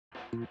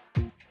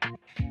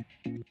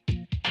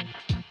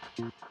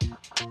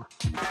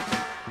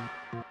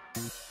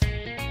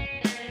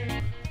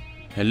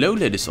Hello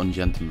ladies and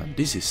gentlemen,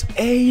 this is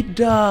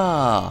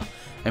Ada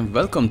and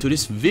welcome to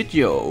this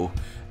video.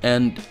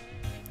 And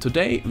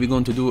today we're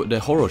going to do the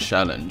horror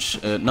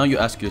challenge. Now you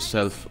ask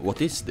yourself,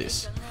 what is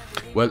this?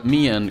 Well,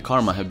 me and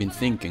Karma have been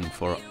thinking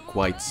for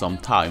quite some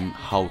time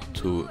how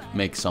to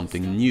make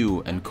something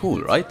new and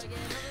cool, right?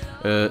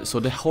 So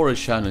the horror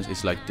challenge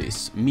is like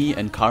this. Me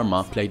and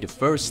Karma play the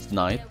first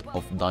night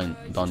of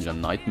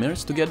Dungeon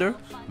Nightmares together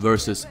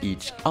versus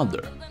each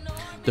other.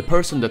 The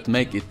person that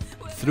make it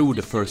through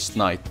the first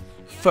night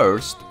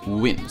first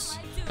wins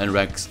and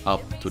ranks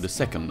up to the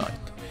second night.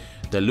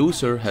 The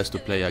loser has to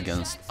play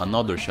against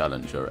another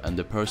challenger, and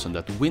the person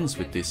that wins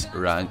with this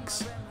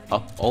ranks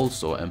up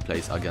also and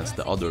plays against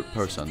the other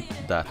person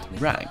that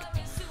ranked.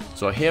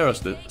 So here are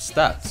the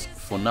stats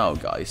for now,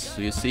 guys.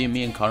 So you see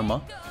me and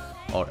Karma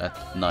are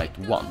at night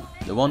 1.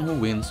 The one who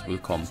wins will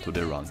come to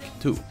the rank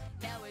 2.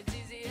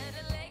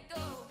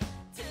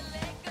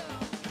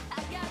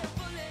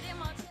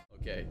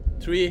 Okay,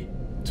 3,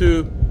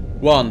 2,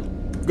 1.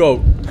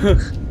 Go!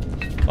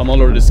 I'm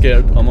already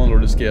scared.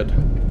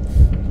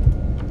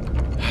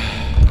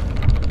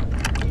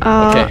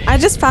 Okay. I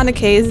just found a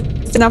key.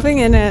 There's nothing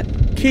in it.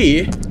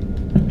 Key?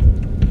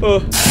 Oh.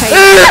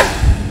 Hey.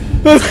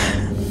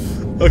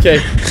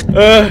 Okay.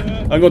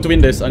 I'm going to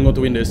win this. How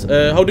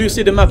do you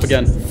see the map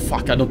again?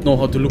 Fuck, I don't know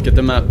how to look at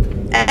the map.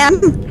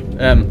 M.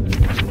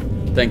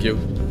 Thank you.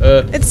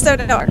 It's so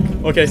dark.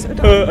 Okay. So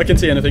dark. I can't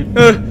see anything.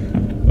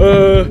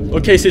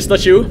 Okay,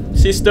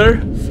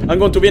 sister. I'm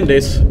going to win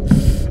this.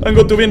 I'm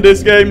going to win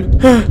this game.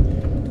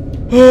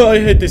 I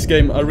hate this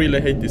game. I really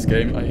hate this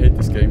game. I hate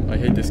this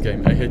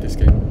game.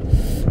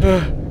 I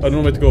don't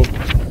know where to go.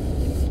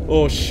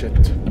 Oh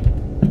shit.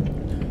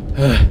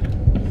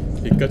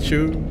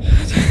 Pikachu.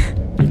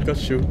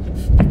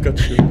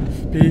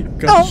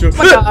 Oh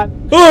my god.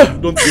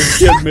 Don't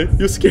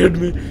you scared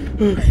me.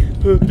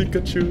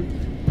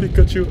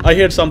 Pikachu. I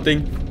heard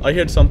something.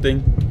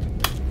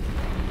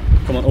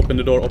 Come on, open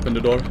the door.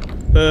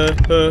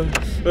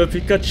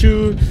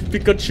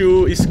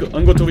 Pikachu is.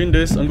 I'm going to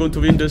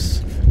win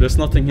this. There's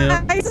nothing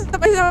here.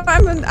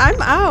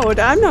 I'm out.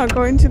 I'm not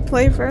going to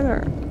play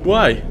further.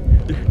 Why?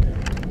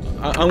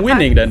 I'm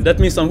winning then. That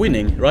means I'm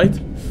winning, right?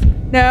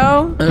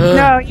 No,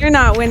 no, you're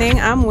not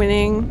winning. I'm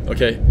winning.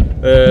 Okay.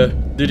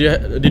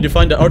 Did you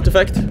find the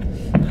artifact?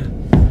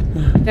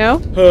 No.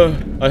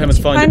 I haven't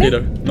found it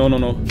either. No.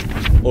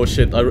 Oh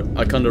shit!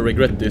 I kind of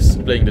regret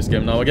playing this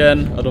game now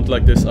again. I don't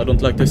like this. Oh,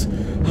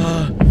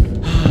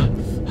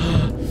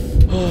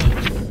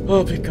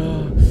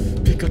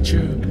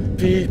 Pikachu.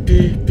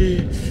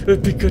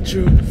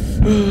 Pikachu.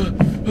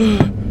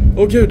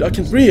 Oh good, I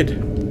can breathe.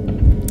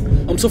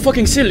 I'm so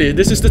fucking silly.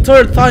 This is the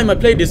 3rd time I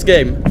played this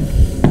game,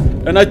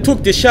 and I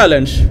took this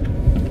challenge.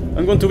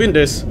 I'm going to win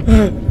this.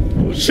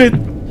 Oh shit.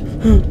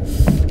 Oh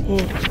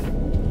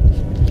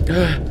my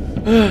god!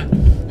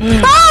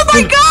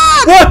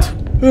 What?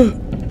 No.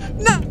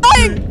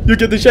 You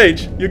get the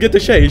change.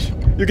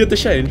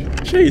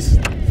 Chase.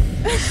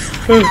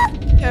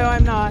 No,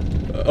 I'm not.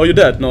 Oh, you're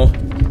dead? No.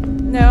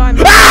 No, I'm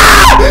not.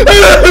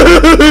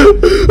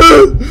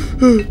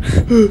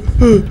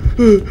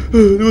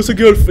 There was a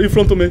girl in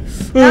front of me.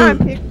 Now I'm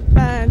picking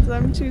fans.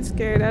 I'm too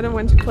scared. I don't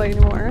want to play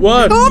anymore.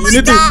 What? Oh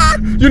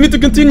You need to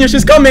continue.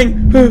 She's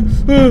coming.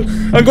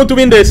 I'm going to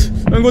win this.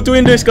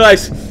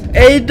 Guys.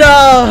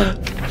 Ada.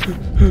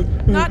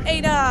 Not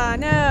Ada.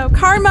 No,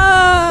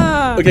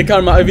 Karma. Okay,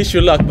 Karma. I wish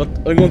you luck, but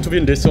I'm going to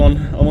win this one.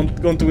 I'm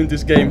going to win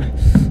this game.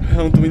 I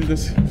want to win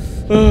this.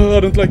 I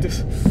don't like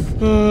this.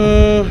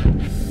 Why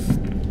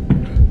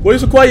are you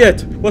so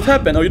quiet? What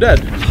happened? Are you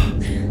dead?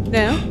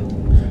 No.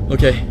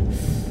 Okay.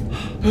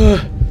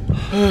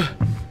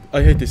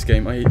 I hate this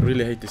game. I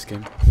really hate this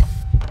game.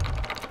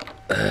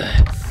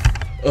 I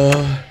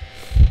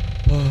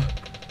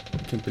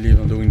can't believe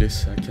I'm doing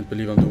this.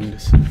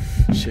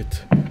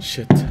 Shit.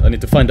 I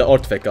need to find the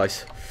artifact,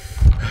 guys.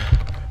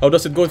 How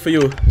does it go for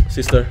you,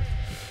 sister?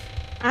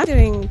 I'm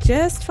doing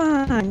just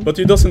fine. But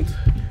you're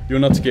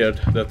not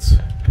scared. That's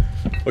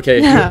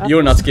okay. No.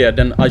 You're not scared,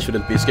 then I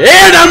shouldn't be scared.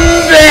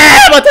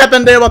 What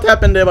happened there? She's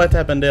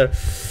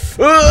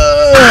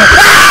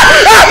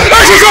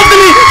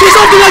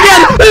after me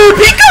again.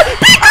 Pikachu.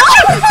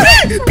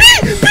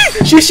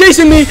 She's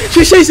chasing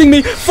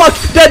me. Fuck,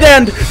 dead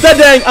end.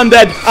 I'm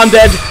dead.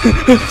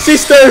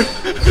 Sister.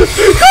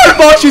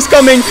 Karma, she's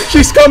coming.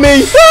 She's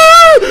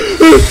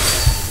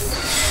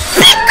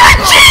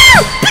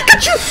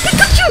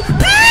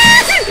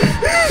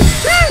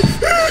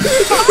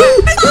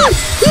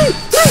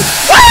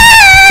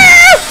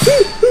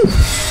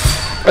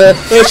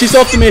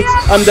after me.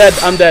 I'm dead.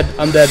 I'm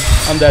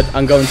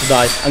going to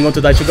die.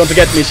 She's going to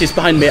get me. She's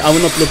behind me. I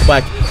will not look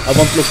back. I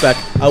won't look back.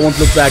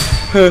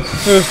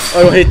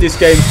 I hate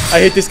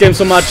this game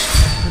so much.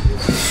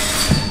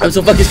 I'm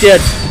so fucking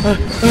scared.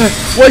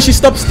 Why she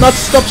not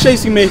stop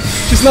chasing me?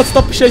 She's not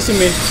stop chasing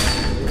me.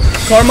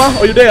 Karma,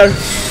 are you there?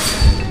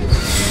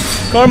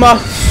 Karma.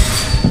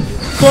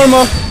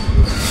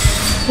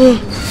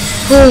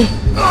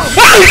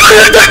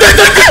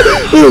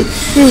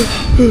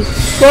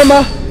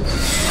 Karma!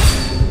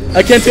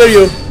 I can't hear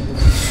you.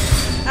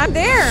 I'm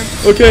there.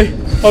 Okay,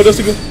 how does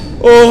it go?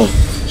 Oh,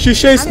 she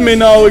chased me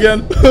now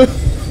again.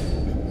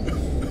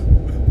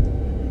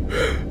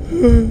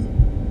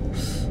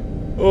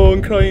 Oh,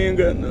 I'm crying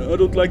again. I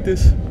don't like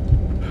this.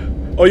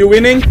 Are you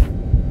winning?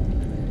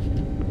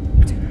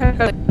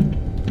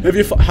 Have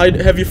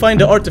you find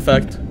the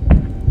artifact?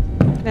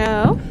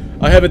 No.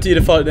 I haven't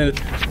either found it.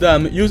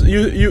 Damn,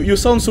 you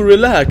sound so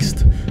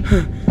relaxed.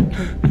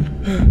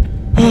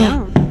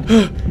 No.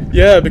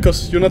 Yeah,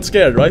 because you're not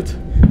scared, right?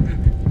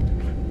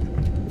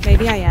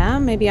 Maybe I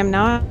am, maybe I'm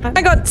not. Oh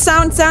my god,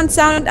 sound.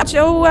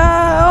 Oh,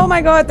 oh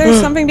my god, there's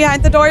something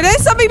behind the door.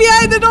 There's something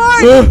behind the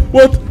door!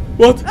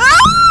 What? Ah!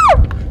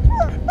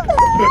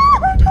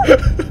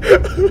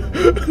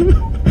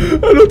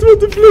 I don't want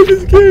to play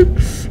this game.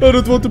 I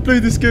don't want to play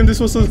this game. This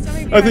was a,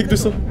 I think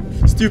this was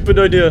a stupid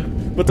idea.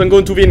 But I'm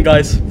going to win,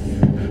 guys.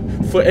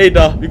 For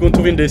Ada, we're going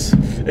to win this.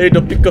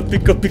 Ada, pika.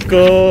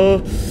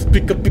 Pikachu,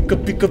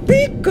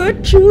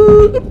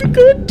 a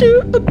Pikachu,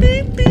 a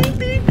beep,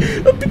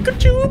 a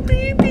Pikachu, a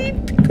beep,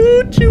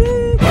 Pikachu.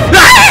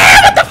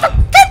 Ah,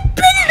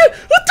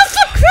 what the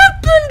fuck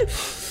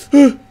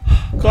happened?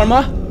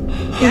 Karma?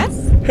 Yes?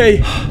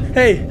 Hey.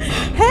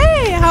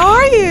 Hey, how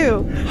are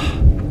you?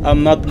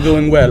 I'm not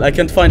going well. I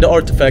can't find the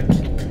artifact.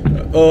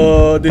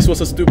 This was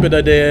a stupid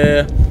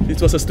idea.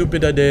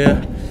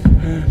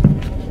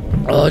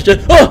 Oh shit!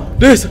 Oh,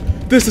 there's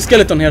a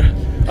skeleton here.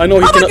 I know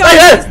he cannot.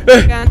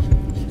 Hey!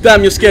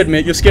 Damn, you scared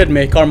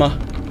me, Karma.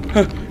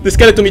 The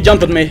skeleton he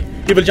jumped at me.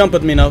 He will jump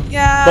at me now.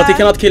 Yeah. But he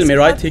cannot kill me,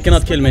 right? He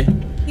cannot kill me.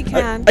 He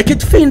can. I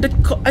can't find the.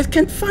 I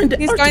can't find the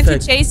He's artifact. going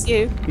to chase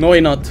you. No,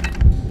 he's not.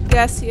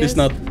 Yes, he is.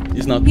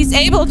 He's not. He's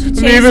able to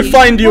chase you. He will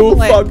find you.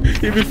 Google it. Fuck.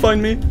 He will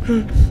find me.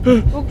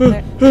 Google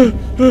it.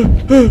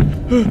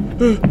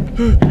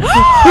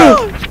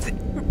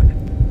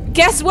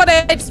 Guess what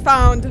I just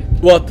found?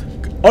 What?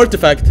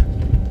 Artifact?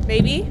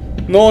 Maybe?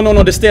 No,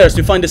 the stairs.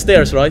 You find the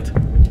stairs, right?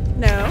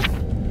 No.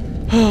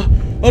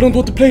 I don't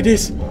want to play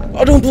this.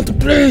 I don't want to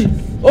play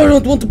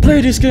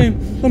this game.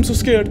 I'm so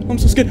scared.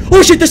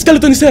 Oh shit, the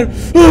skeleton is here.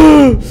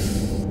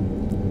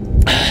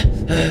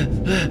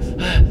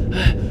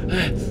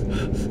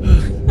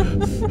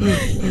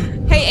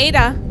 Hey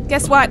Ada,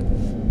 guess what?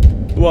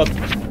 What?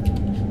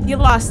 You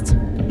lost.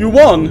 You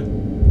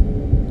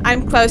won?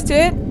 I'm close to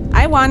it.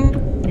 I won.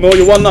 No,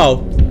 you won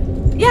now.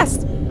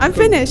 Yes, I'm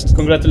finished.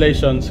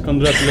 Congratulations.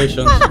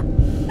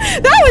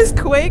 That was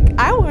quick.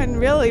 I won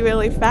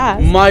really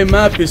fast. My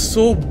map is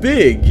so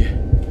big.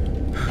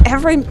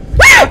 Every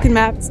fucking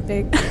map's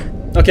big.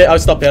 Okay, I'll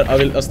stop here.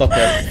 I'll stop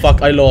here.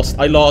 Fuck, I lost.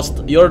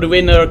 You're the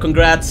winner.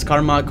 Congrats,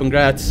 Karma.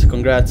 Congrats.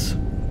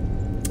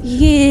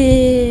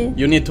 Yeah.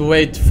 You need to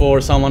wait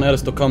for someone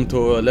else to come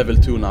to level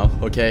 2 now,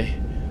 okay?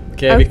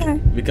 Okay.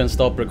 We can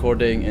stop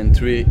recording in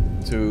 3,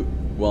 2,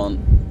 1.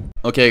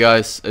 Okay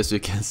guys, as you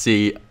can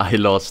see, I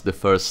lost the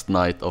first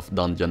night of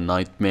Dungeon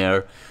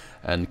Nightmare,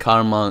 and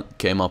Karma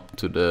came up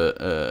to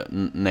the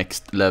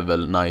next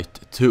level,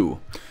 night 2.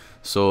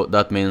 So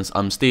that means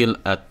I'm still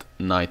at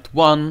night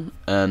 1,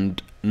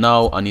 and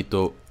now I need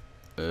to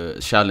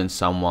challenge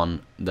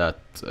someone that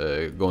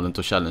going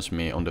to challenge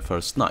me on the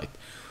first night.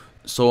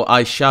 So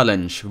I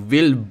challenge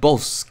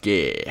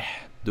WILLBOSKI.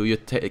 Do you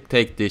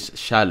take this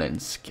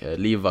challenge?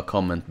 Leave a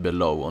comment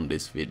below on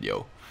this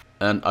video.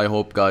 And I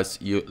hope guys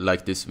you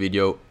like this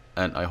video,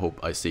 and I hope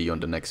I see you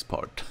on the next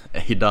part.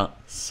 Ada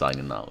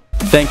signing out.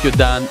 Thank you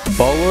Dan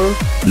Bauer,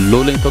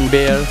 Lullington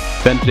Bear,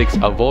 Ventrix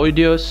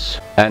Avoidius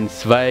and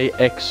Svei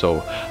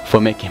Exo for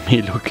making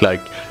me look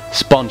like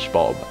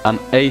SpongeBob, an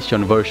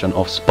Asian version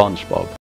of SpongeBob.